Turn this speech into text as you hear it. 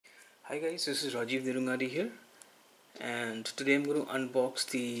Hi guys, this is Rajiv Nedungadi here, and today I'm going to unbox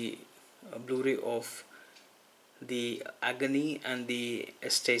the Blu-ray of the Agony and the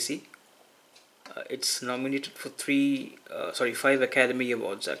Ecstasy. It's nominated for five Academy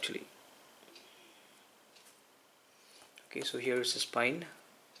Awards actually. Okay, so here is the spine.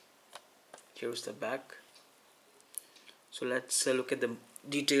 Here is the back. So let's look at the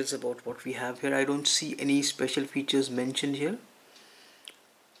details about what we have here. I don't see any special features mentioned here.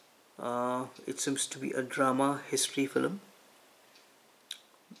 It seems to be a drama history film.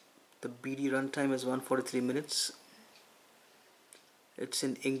 The BD runtime is 143 minutes. It's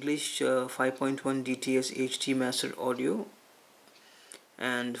in English 5.1 DTS HD master audio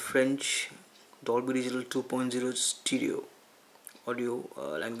and French Dolby Digital 2.0 stereo audio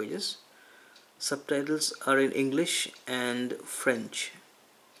languages. Subtitles are in English and French.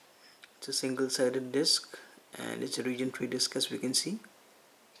 It's a single-sided disc and it's a region 3 disc, as we can see.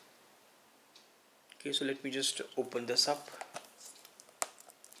 Okay, so let me just open this up.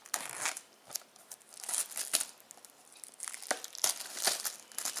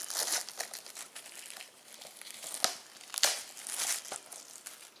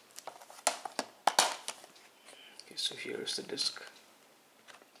 Okay, so here is the disc.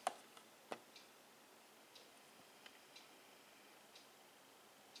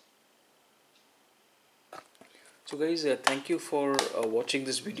 So guys, thank you for watching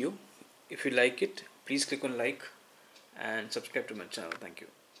this video. If you like it, please click on like and subscribe to my channel. Thank you.